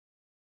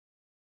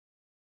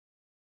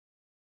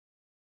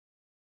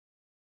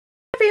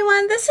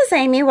everyone, this is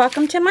Amy.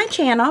 Welcome to my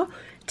channel.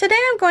 Today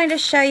I'm going to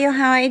show you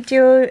how I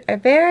do a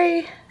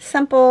very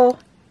simple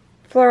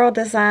floral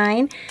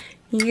design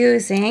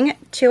using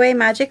two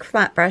Amagic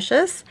flat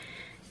brushes.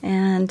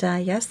 And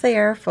yes, they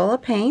are full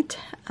of paint.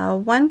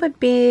 One would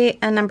be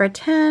a number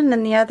 10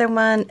 and the other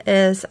one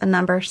is a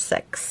number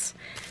 6.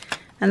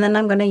 And then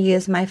I'm going to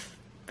use my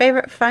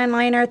favorite fine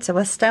liner. It's a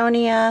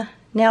Westonia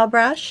nail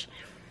brush.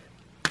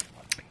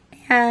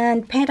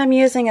 And paint I'm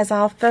using is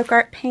all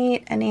FolkArt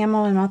paint,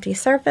 enamel, and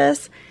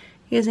multi-surface,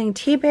 using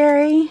tea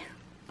berry,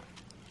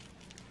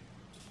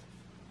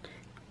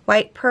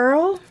 white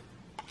pearl,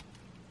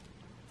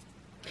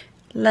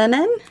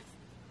 linen,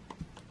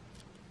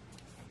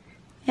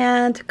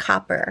 and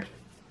copper.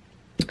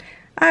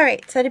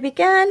 Alright, so to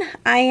begin,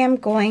 I am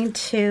going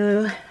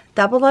to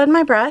double load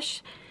my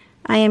brush.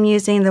 I am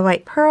using the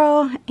white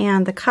pearl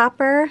and the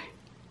copper.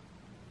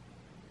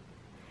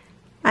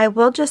 I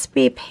will just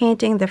be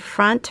painting the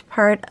front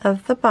part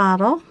of the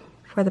bottle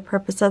for the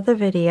purpose of the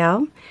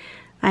video.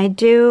 I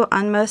do,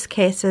 on most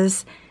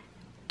cases,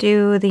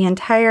 do the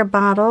entire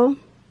bottle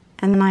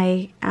and then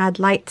I add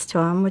lights to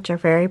them, which are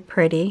very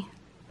pretty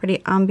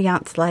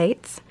ambiance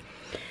lights.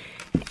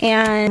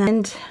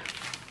 And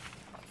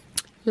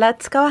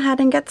let's go ahead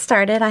and get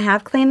started. I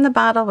have cleaned the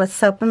bottle with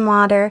soap and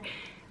water,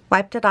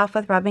 wiped it off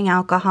with rubbing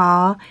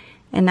alcohol,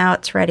 and now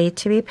it's ready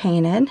to be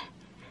painted.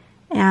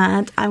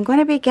 And I'm going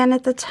to begin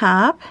at the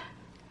top,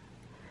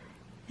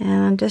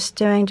 and I'm just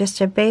doing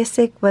a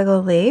basic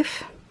wiggle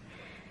leaf.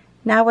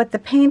 Now with the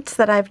paints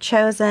that I've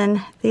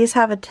chosen, these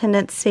have a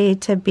tendency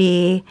to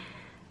be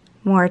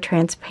more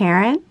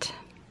transparent,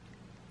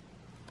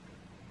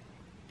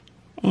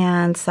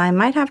 and so I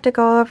might have to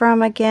go over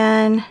them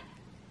again.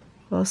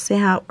 We'll see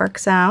how it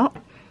works out.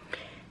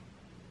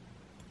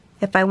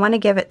 If I want to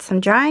give it some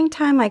drying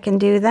time, I can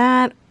do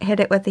that, hit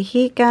it with a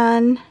heat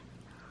gun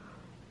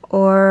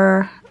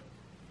or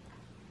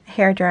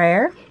hair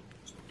dryer,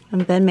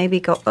 and then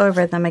maybe go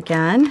over them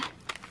again.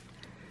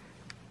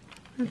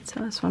 And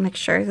so I just want to make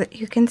sure that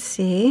you can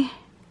see.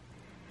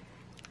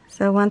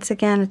 So once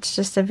again, it's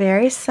just a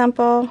very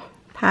simple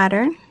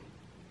pattern,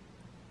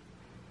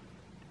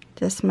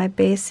 just my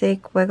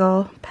basic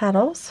wiggle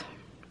petals.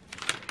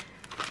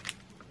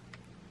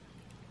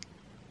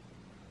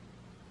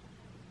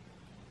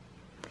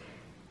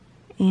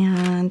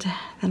 And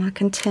then I'll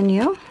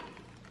continue.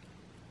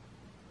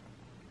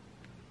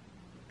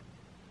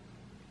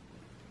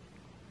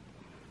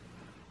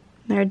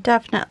 They're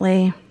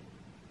definitely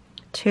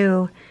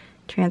too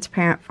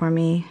transparent for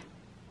me.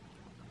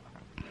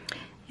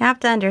 You have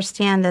to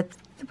understand that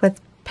with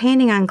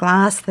painting on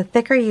glass, the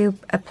thicker you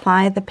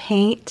apply the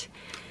paint,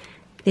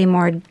 the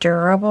more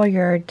durable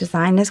your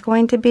design is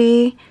going to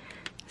be.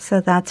 So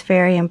that's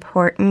very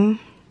important.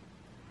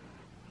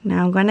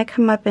 Now I'm going to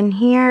come up in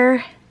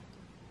here.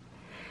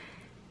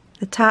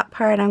 The top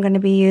part I'm going to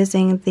be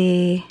using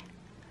the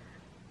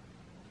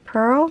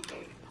pearl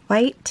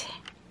white.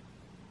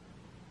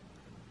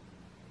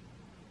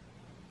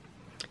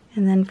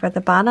 And then for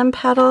the bottom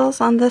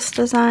petals on this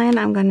design,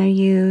 I'm going to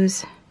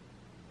use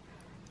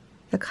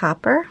the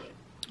copper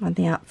on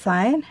the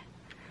outside.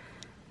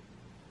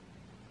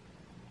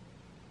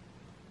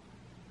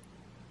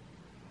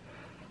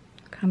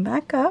 Come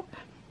back up.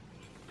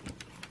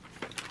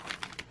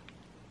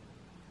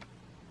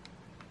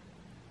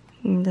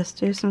 And just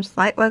do some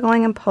slight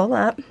wiggling and pull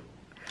up.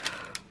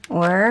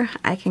 Or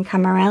I can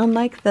come around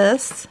like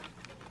this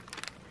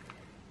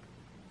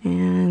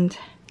and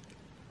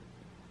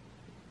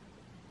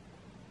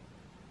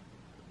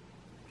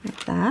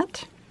like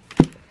that.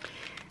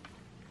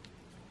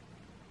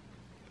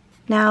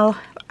 Now,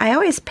 I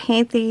always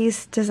paint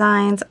these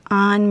designs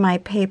on my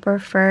paper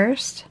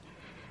first,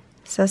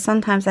 so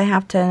sometimes I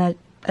have to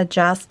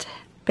adjust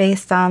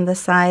based on the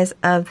size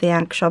of the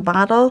actual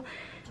bottle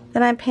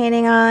that I'm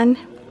painting on.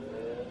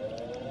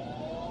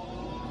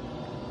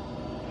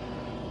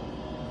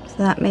 So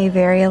that may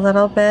vary a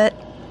little bit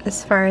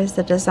as far as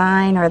the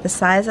design or the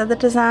size of the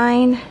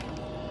design.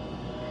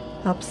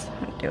 Oops,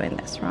 I'm doing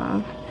this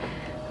wrong.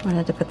 I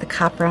wanted to put the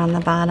copper on the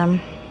bottom.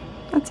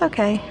 That's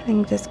okay, I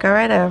can just go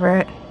right over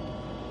it.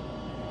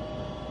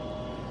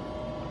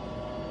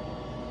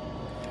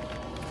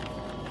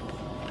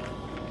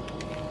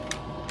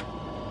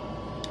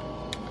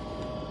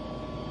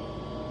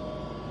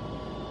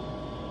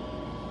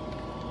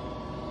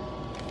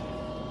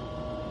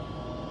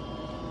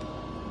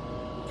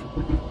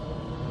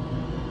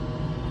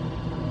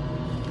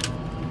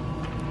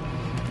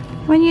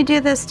 When you do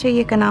this too,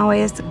 you can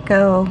always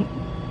go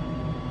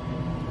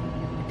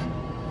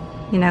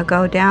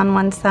down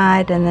one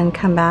side and then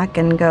come back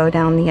and go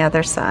down the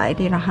other side.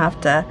 You don't have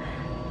to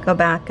go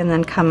back and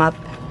then come up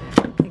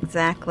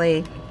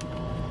exactly,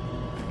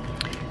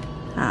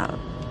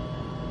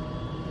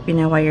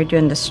 while you're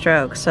doing the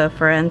stroke. So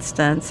for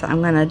instance,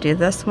 I'm going to do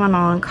this one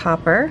all in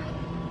copper.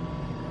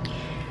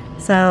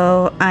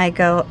 So I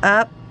go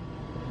up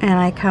and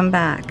I come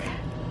back.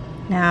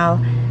 Now,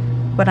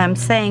 what I'm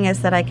saying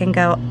is that I can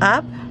go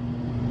up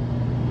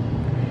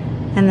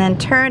and then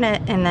turn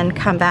it and then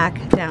come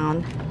back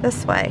down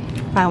this way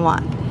if I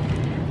want.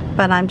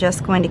 but I'm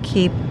just going to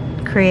keep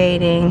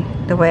creating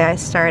the way I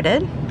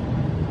started.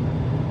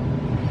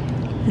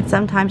 And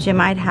sometimes you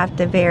might have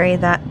to vary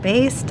that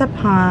based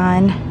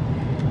upon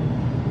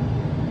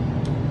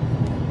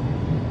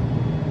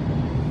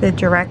the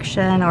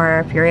direction, or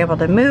if you're able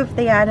to move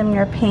the item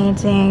you're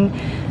painting.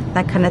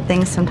 That kind of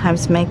thing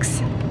sometimes makes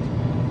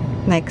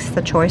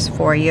the choice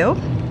for you.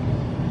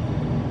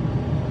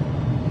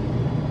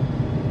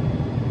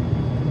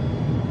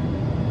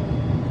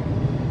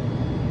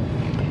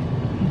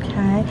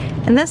 Okay,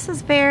 and this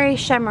is very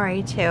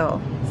shimmery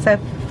too. So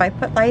if I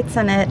put lights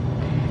in it,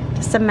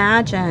 just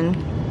imagine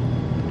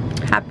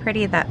how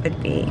pretty that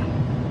would be.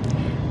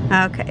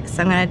 Okay,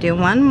 so I'm going to do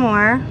one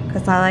more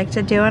because I like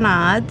to do an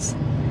odds.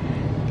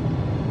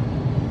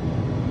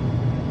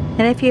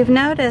 And if you've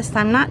noticed,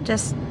 I'm not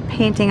just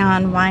painting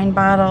on wine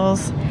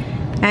bottles.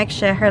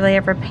 Actually, I hardly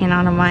ever paint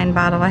on a wine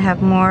bottle. I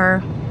have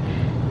more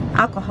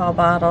alcohol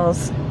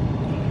bottles.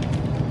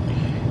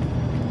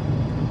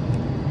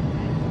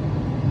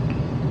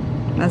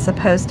 As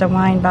opposed to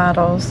wine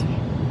bottles.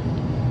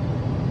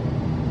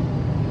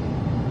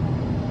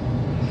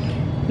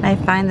 And I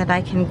find that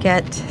I can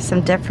get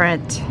some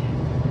different,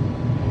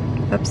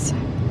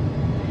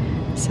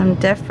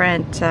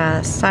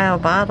 style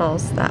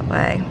bottles that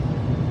way,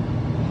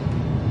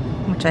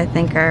 which I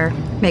think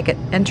make it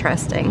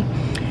interesting.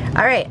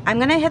 All right, I'm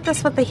gonna hit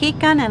this with the heat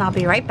gun and I'll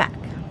be right back.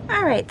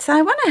 All right, so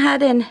I went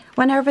ahead and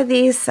went over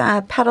these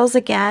petals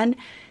again,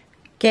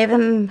 gave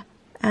them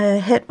a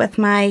hit with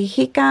my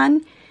heat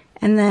gun,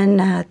 and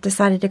then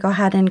decided to go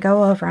ahead and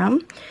go over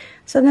them.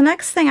 So the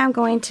next thing I'm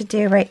going to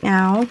do right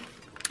now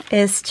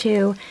is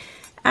to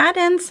add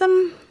in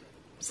some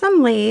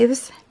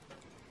leaves,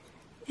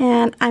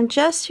 and I'm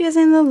just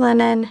using the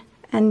linen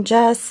and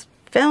just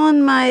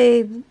filling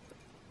my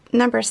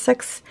number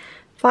 6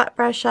 flat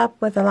brush up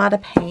with a lot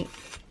of paint.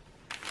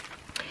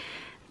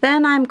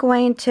 Then I'm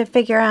going to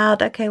figure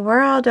out, okay,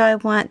 where all do I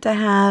want to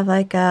have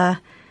like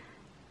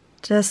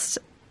just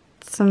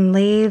some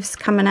leaves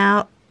coming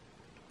out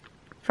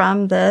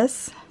from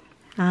this.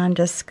 I'm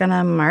just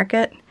gonna mark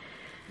it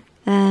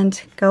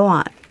and go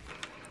on.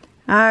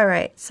 All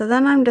right, so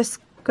then I'm just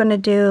gonna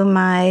do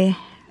my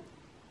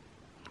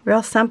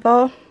real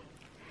simple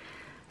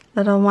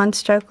little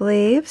one-stroke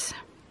leaves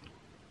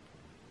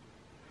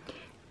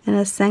in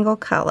a single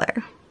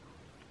color.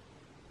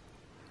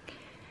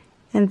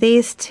 And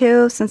these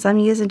two, since I'm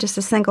using just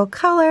a single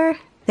color,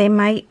 they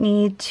might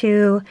need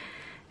to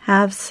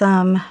have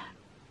some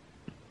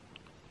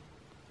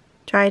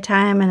dry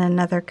time and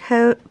another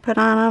coat put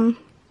on them.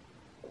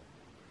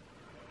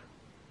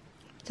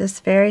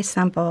 Just very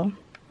simple.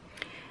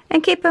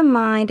 And keep in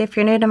mind, if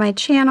you're new to my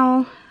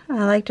channel,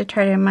 I like to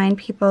try to remind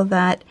people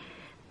that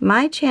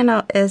my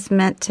channel is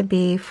meant to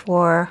be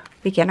for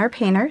beginner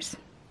painters.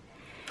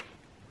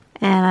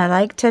 And I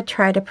like to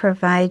try to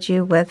provide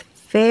you with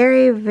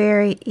very,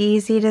 very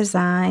easy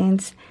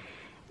designs,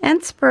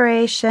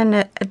 inspiration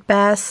at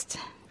best,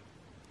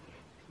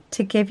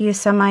 to give you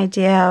some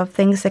idea of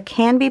things that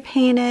can be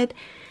painted.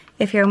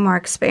 If you're a more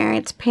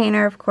experienced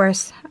painter, of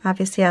course,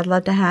 obviously I'd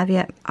love to have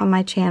you on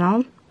my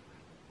channel.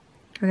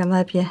 I'd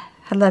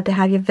love to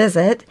have you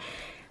visit.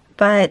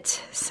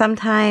 But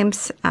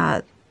sometimes,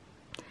 you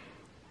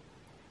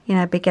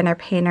know, a beginner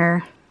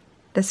painter,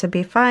 this would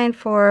be fine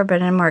for,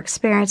 but a more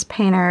experienced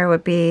painter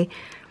would be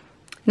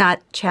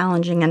not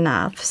challenging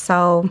enough.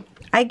 So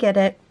I get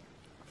it,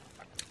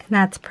 and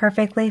that's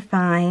perfectly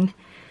fine.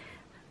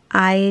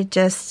 I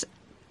just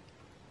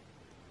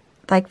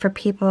like for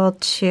people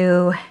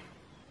to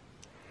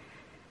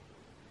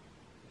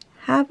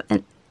have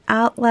an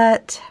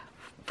outlet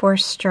for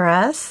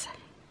stress.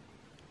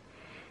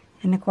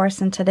 And of course,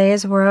 in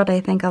today's world,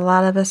 I think a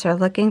lot of us are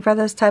looking for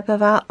those type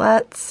of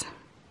outlets.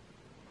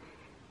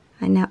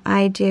 I know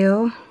I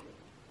do.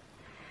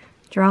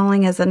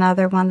 Drawing is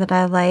another one that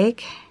I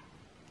like.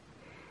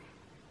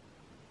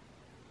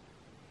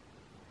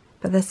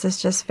 But this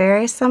is just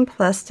very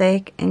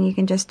simplistic, and you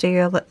can just do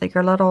your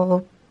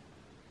little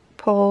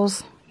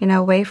pulls, you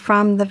know, away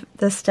from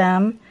the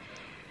stem.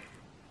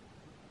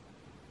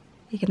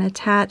 You can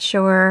attach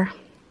your,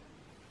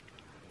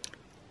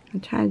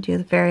 I'm trying to do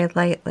it very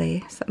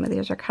lightly. Some of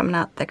these are coming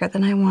out thicker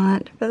than I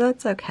want, but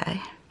that's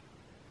okay.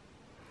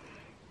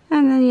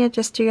 And then you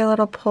just do your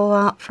little pull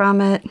out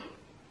from it.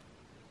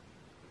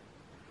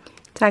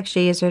 It's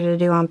actually easier to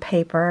do on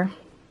paper.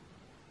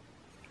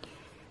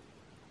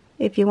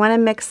 If you want to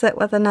mix it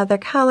with another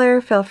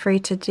color, feel free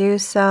to do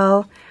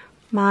so.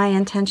 My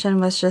intention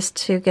was just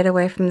to get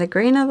away from the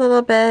green a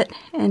little bit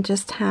and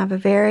just have a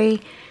very,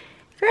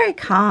 very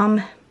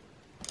calm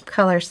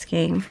color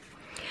scheme.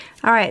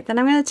 All right, then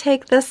I'm going to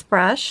take this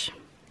brush.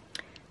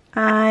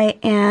 I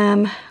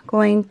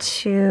want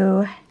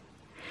to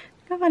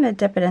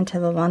dip it into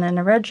the linen.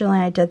 Originally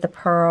I did the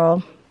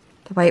pearl,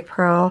 the white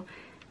pearl,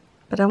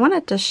 but I want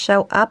it to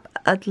show up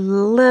a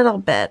little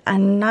bit.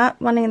 I'm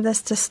not wanting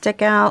this to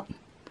stick out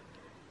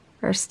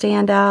or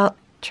stand out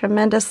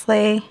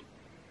tremendously.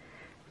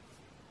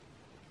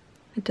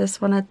 I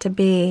just want it to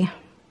be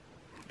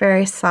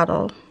very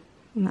subtle,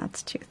 and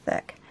that's too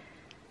thick.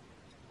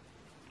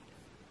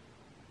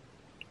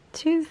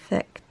 too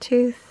thick,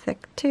 too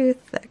thick, too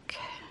thick.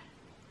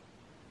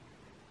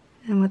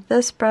 And with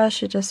this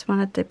brush, you just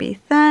want it to be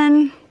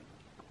thin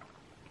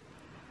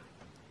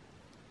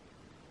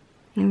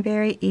and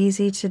very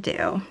easy to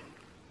do.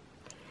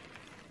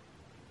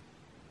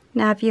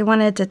 Now, if you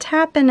wanted to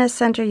tap in a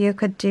center, you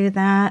could do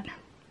that.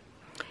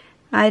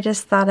 I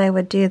just thought I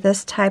would do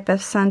this type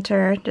of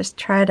center, just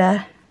try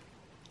to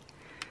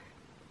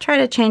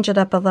change it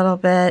up a little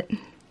bit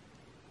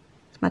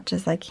as much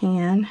as I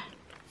can.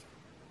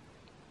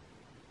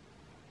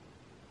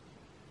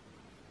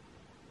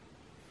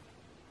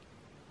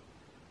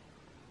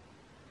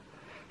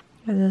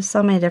 There's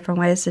so many different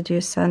ways to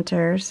do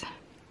centers.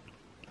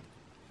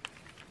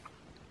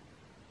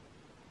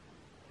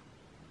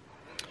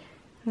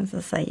 As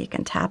I say, you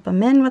can tap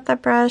them in with a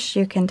brush,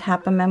 you can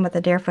tap them in with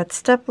a Deerfoot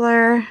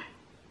stippler,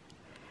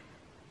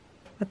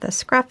 with a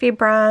scruffy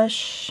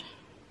brush,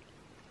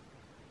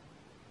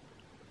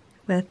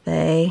 with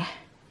a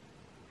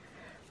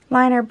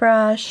liner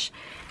brush.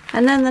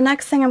 And then the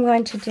next thing I'm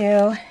going to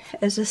do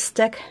is just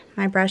stick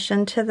my brush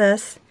into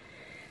this.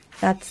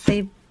 That's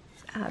the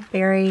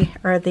berry,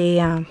 or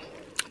the,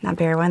 not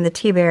berry one, the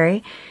tea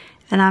berry.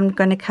 And I'm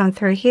going to come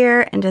through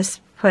here and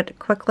just put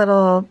quick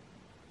little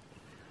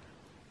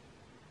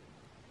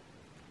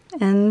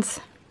ends.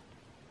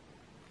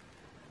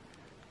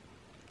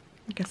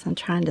 I guess I'm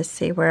trying to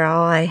see where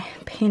all I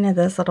painted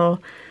those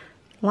little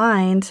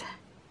lines,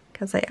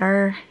 because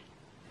they're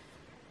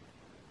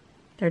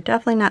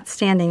definitely not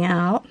standing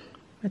out,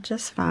 which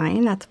is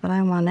fine. That's what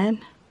I wanted.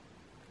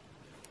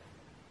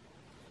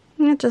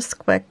 And just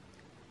quick,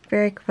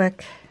 very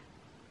quick.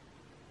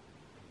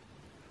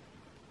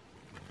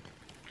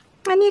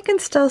 And you can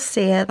still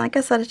see it. Like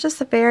I said, it's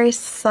just a very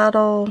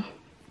subtle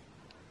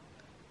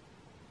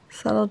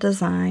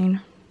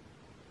design.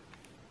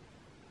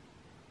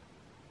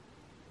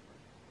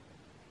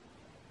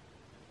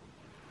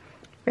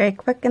 Very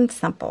quick and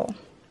simple.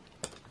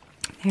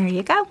 There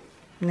you go.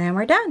 And then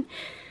we're done.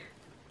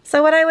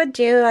 So what I would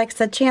do, like I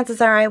said,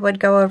 chances are I would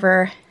go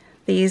over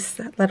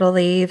these little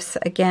leaves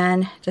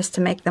again just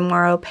to make them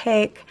more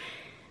opaque.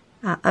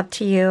 Up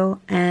to you.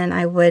 And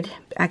I would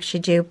actually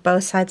do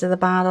both sides of the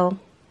bottle,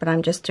 but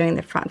I'm just doing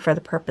the front for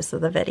the purpose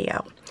of the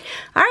video.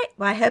 Alright,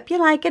 well, I hope you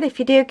like it. If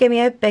you do, give me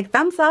a big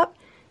thumbs up.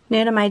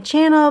 New to my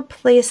channel,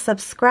 please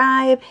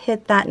subscribe,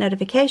 hit that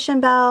notification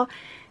bell,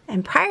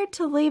 and prior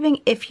to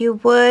leaving, if you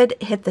would,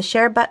 hit the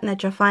share button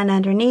that you'll find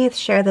underneath.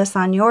 Share this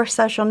on your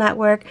social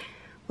network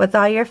with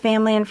all your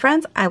family and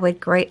friends. I would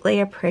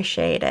greatly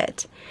appreciate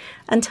it.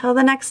 Until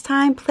the next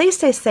time, please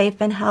stay safe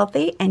and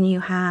healthy, and you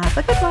have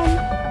a good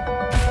one.